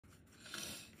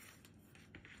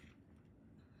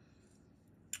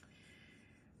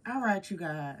All right, you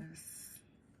guys.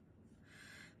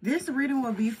 This reading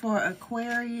will be for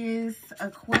Aquarius,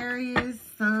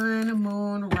 Sun,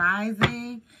 Moon,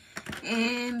 Rising,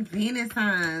 and Venus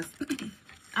signs.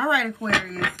 All right,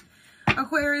 Aquarius.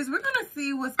 Aquarius, we're going to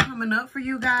see what's coming up for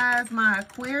you guys. My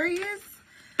Aquarius,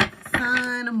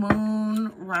 Sun,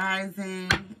 Moon, Rising,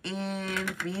 and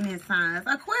Venus signs.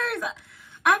 Aquarius,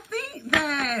 I think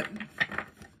that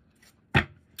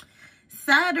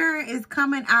Saturn is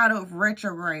coming out of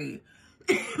retrograde.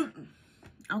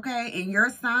 Okay, in your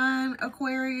sign,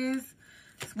 Aquarius,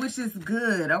 which is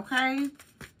good, okay?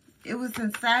 It was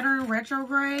in Saturn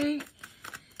retrograde.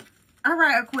 All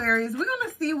right, Aquarius, we're going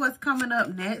to see what's coming up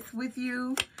next with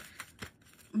you.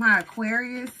 My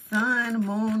Aquarius, Sun,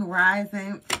 Moon,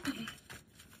 Rising,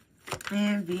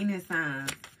 and Venus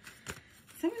signs.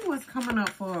 Tell me what's coming up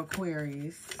for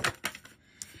Aquarius.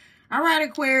 All right,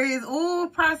 Aquarius. Oh,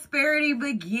 prosperity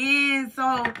begins.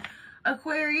 So,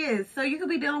 Aquarius, so you could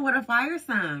be dealing with a fire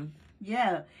sign.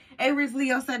 Yeah. Aries,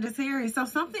 Leo, Sagittarius. So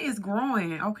something is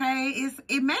growing, okay?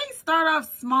 It may start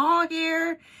off small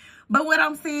here, but what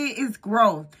I'm saying is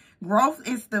growth. Growth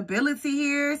and stability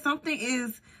here. Something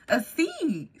is a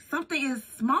seed. Something is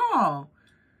small.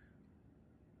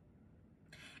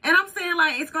 And I'm saying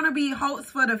like it's going to be hopes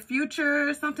for the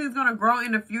future. Something's going to grow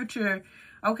in the future.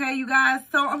 Okay, you guys.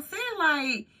 So I'm saying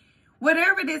like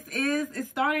whatever this is, it's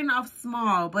starting off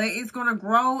small, but it's going to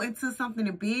grow into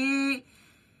something big.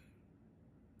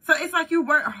 So it's like you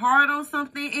work hard on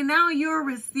something and now you're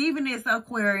receiving this,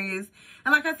 Aquarius.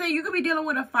 And like I said, you could be dealing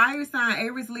with a fire sign,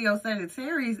 Aries, Leo,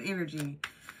 Sagittarius energy.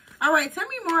 All right, tell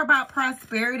me more about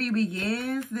prosperity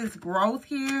begins, this growth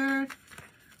here.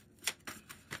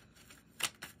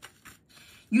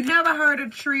 You never heard a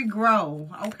tree grow,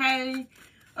 okay?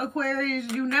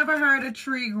 Aquarius, you never heard a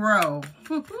tree grow.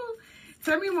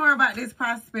 Tell me more about this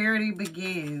prosperity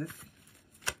begins.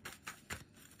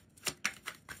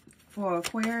 For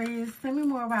Aquarius, tell me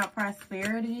more about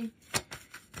prosperity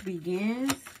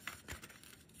begins.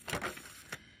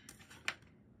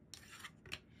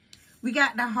 We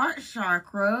got the heart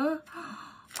chakra.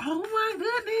 Oh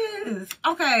my goodness.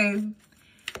 Okay.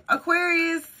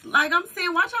 Aquarius, like I'm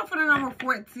saying, watch out for the number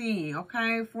 14,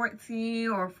 okay? 14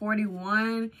 or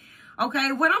 41.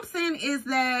 Okay, what I'm saying is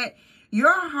that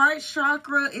your heart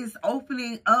chakra is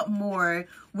opening up more,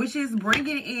 which is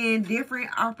bringing in different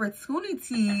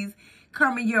opportunities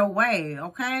coming your way,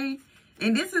 okay?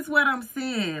 And this is what I'm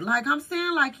saying. Like, I'm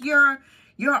saying, like, your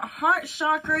heart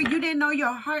chakra, you didn't know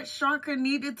your heart chakra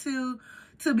needed to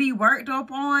be worked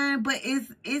up on, but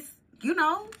it's you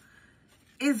know,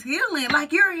 it's healing.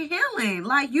 Like, you're healing.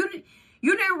 Like, you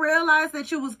didn't realize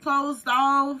that you was closed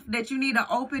off, that you need to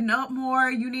open up more.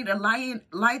 You need to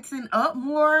lighten up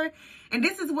more. And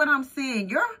this is what I'm saying.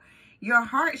 Your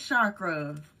heart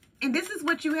chakra. And this is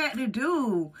what you had to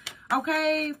do.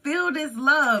 Okay? Feel this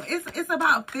love. It's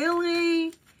about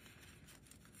feeling.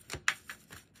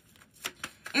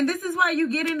 And this is why you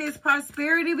get in this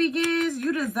prosperity begins.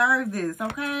 You deserve this.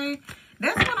 Okay?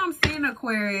 That's what I'm saying,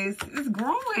 Aquarius. It's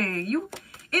growing.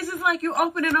 It's just like you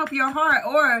opening up your heart.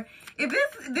 Or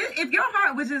if your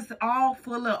heart was just all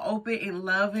full of open and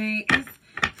loving, it's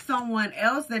someone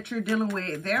else that you're dealing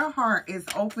with. Their heart is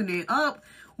opening up,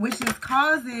 which is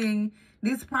causing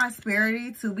this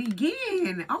prosperity to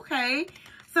begin. Okay.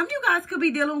 Some of you guys could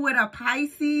be dealing with a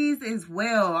Pisces as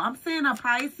well. I'm saying a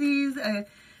Pisces, a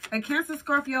Cancer,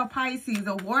 Scorpio, Pisces,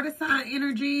 a water sign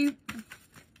energy.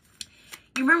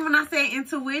 You remember when I said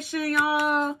intuition,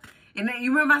 y'all? And then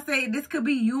you remember I said this could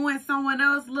be you and someone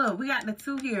else? Look, we got the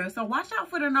 2 here. So watch out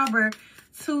for the number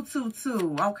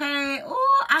 222, okay?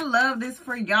 Oh, I love this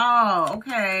for y'all,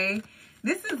 okay?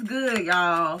 This is good,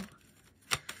 y'all.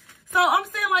 So I'm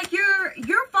saying like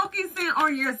you're focusing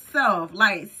on yourself,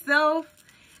 like self.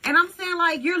 And I'm saying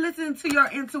like you're listening to your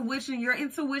intuition. Your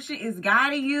intuition is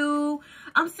guiding you.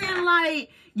 I'm saying like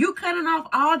you cutting off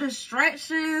all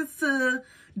distractions to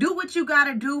do what you got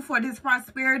to do for this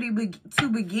prosperity to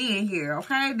begin here,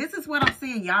 okay? This is what I'm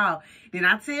saying, y'all. Then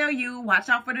I tell you, watch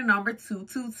out for the number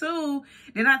 222.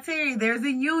 Then I tell you, there's a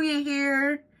union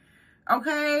here,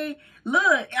 okay?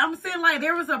 Look, I'm saying like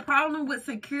there was a problem with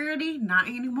security. Not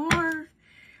anymore,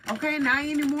 okay? Not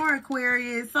anymore,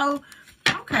 Aquarius. So,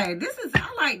 okay,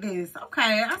 I like this.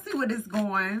 Okay, I see where this is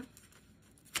going.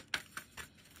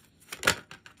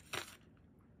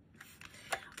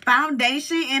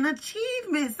 Foundation and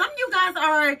achievement. Some of you guys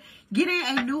are getting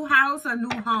a new house, a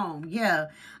new home. Yeah.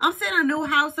 I'm saying a new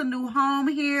house, a new home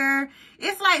here.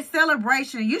 It's like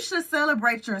celebration. You should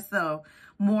celebrate yourself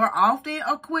more often,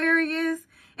 Aquarius.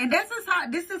 And this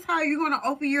is how you're going to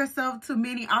open yourself to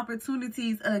many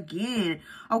opportunities again.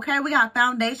 Okay, we got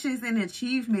foundations and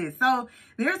achievements. So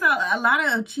there's a lot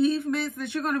of achievements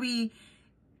that you're going to be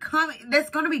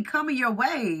coming your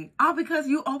way, all because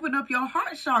you open up your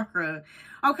heart chakra.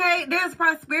 Okay, there's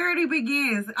prosperity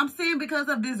begins. I'm saying because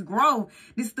of this growth,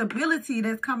 this stability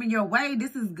that's coming your way.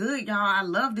 This is good, y'all. I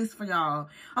love this for y'all.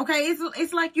 Okay,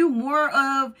 it's like you more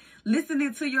of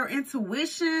listening to your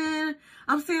intuition.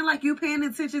 I'm saying like you paying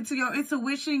attention to your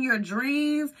intuition, your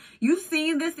dreams. You've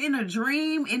seen this in a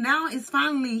dream and now it's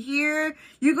finally here.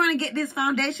 You're going to get this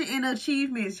foundation and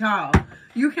achievements, y'all.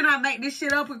 You cannot make this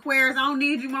shit up, Aquarius. I don't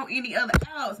need you on any other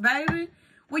outs, baby.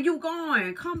 Where you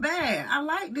going? Come back. I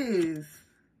like this.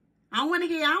 I want to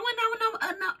hear. I want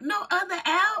no other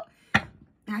out.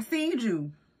 I seen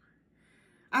you.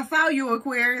 I saw you,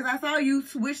 Aquarius. I saw you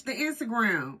switch to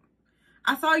Instagram.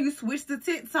 I saw you switch to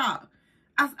TikTok.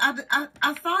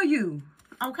 I saw you.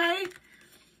 Okay?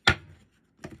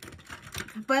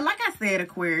 But like I said,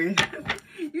 Aquarius,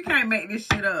 you can't make this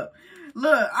shit up.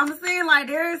 Look, I'm saying like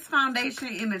there is foundation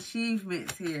and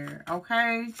achievements here.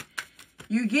 Okay?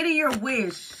 You getting your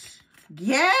wish.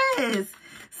 Yes.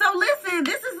 So listen,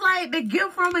 this is like the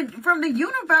gift from the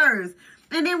universe.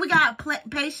 And then we got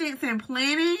patience and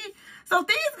planning. So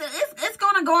things, it's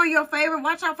going to go in your favor.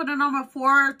 Watch out for the number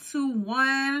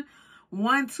 421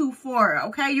 124.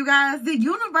 Okay, you guys? The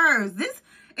universe.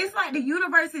 It's like the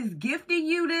universe is gifting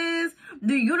you this.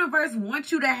 The universe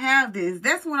wants you to have this.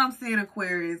 That's what I'm saying,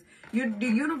 Aquarius. The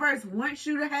universe wants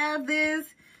you to have this.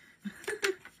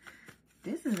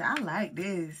 I like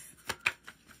this.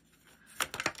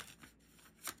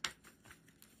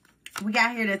 We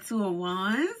got here the 2 of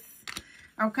Wands.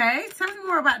 Okay, tell me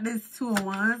more about this 2 of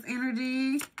Wands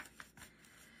energy.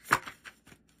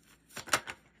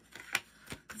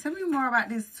 Tell me more about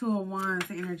this 2 of Wands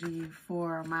energy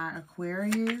for my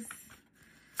Aquarius.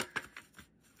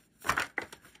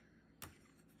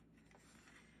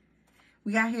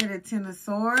 We got here the 10 of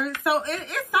Swords. So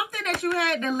it's something that you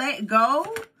had to let go.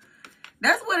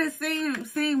 That's what it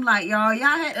seemed like, y'all. Y'all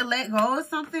had to let go of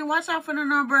something. Watch out for the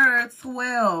number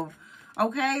 12.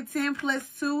 Okay, 10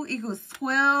 plus 2 equals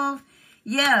 12.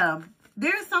 Yeah,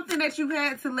 there's something that you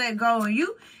had to let go. And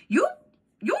you doing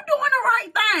the right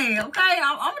thing, okay?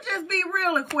 I'm gonna just be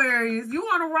real, Aquarius. You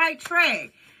on the right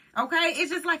track, okay?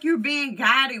 It's just like you're being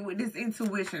guided with this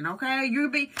intuition, okay? You're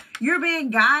being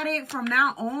guided from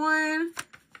now on.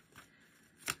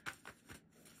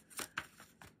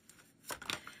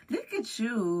 Look at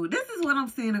you. This is what I'm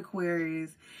seeing,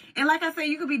 Aquarius. And like I said,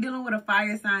 you could be dealing with a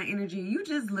fire sign energy. You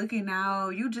just looking out.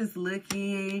 You just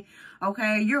looking.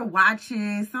 Okay, you're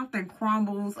watching. Something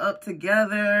crumbles up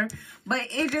together. But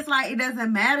it's just like it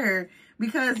doesn't matter.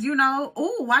 Because, you know,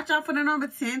 ooh, watch out for the number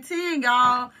 1010,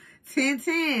 y'all.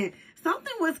 1010.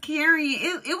 Something was carrying.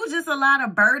 It was just a lot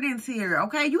of burdens here.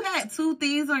 Okay, you had 2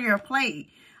 things on your plate.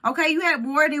 Okay, you had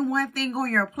more than one thing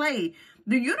on your plate.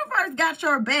 The universe got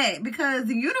your back because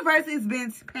the universe has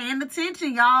been paying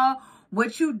attention, y'all.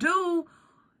 What you do,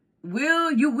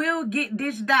 you will get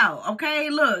dished out. Okay,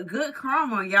 look, good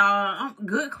karma, y'all.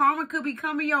 Good karma could be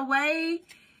coming your way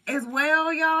as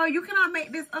well, y'all. You cannot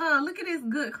make this up. Look at this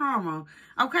good karma.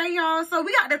 Okay, y'all. So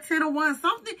we got the 10 of Wands.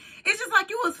 Something, it's just like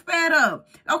you was fed up.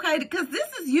 Okay, because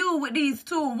this is you with these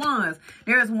 2 of Wands.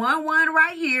 There's one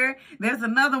right here. There's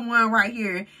another one right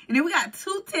here. And then we got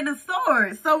 2 10 of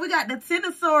Swords. So we got the 10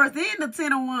 of Swords and the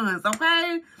 10 of Wands.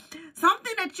 Okay,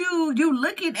 something that you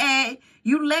looking at,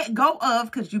 you let go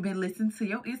of because you've been listening to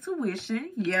your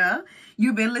intuition. Yeah,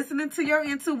 you've been listening to your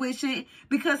intuition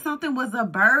because something was a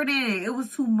burden. It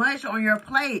was too much on your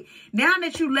plate. Now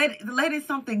that you letting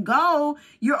something go,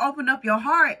 you're opening up your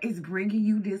heart. It's bringing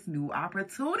you this new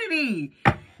opportunity.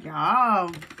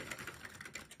 Y'all,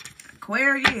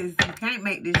 Aquarius, you can't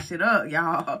make this shit up,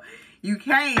 y'all. You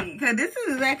can't, because this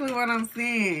is exactly what I'm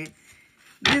saying.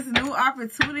 This new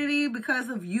opportunity because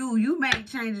of you. You make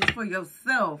changes for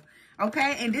yourself.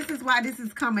 Okay? And this is why this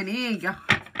is coming in, y'all.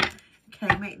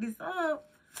 Can't make this up.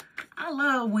 I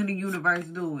love when the universe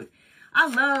do it. I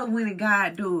love when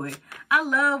God do it. I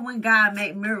love when God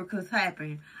make miracles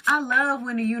happen. I love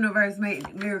when the universe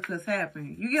make miracles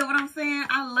happen. You get what I'm saying?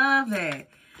 I love that.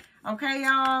 Okay,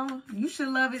 y'all? You should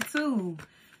love it too.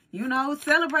 You know,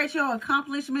 celebrate your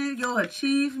accomplishment, your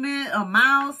achievement, a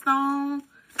milestone.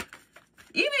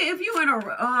 Even if you in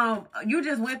a you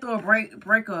just went through a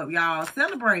breakup, y'all,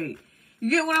 celebrate. You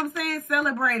get what I'm saying?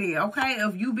 Celebrate it, okay?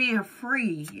 Of you being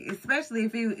free, especially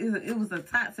if it was a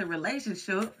toxic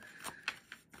relationship.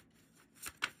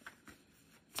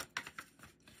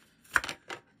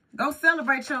 Go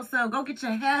celebrate yourself. Go get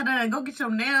your hair done. Go get your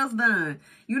nails done.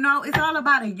 You know, it's all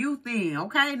about a you thing,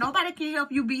 okay? Nobody can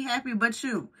help you be happy but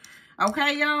you.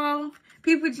 Okay, y'all?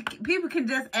 People can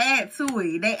just add to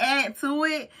it. They add to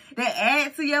it. They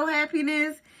add to your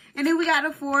happiness. And then we got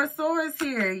the Four of Swords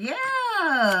here.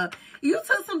 Yeah. You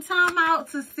took some time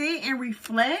out to sit and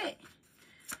reflect.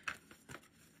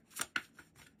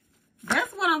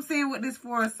 That's what I'm saying with this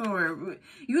Four of Swords.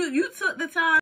 You took the time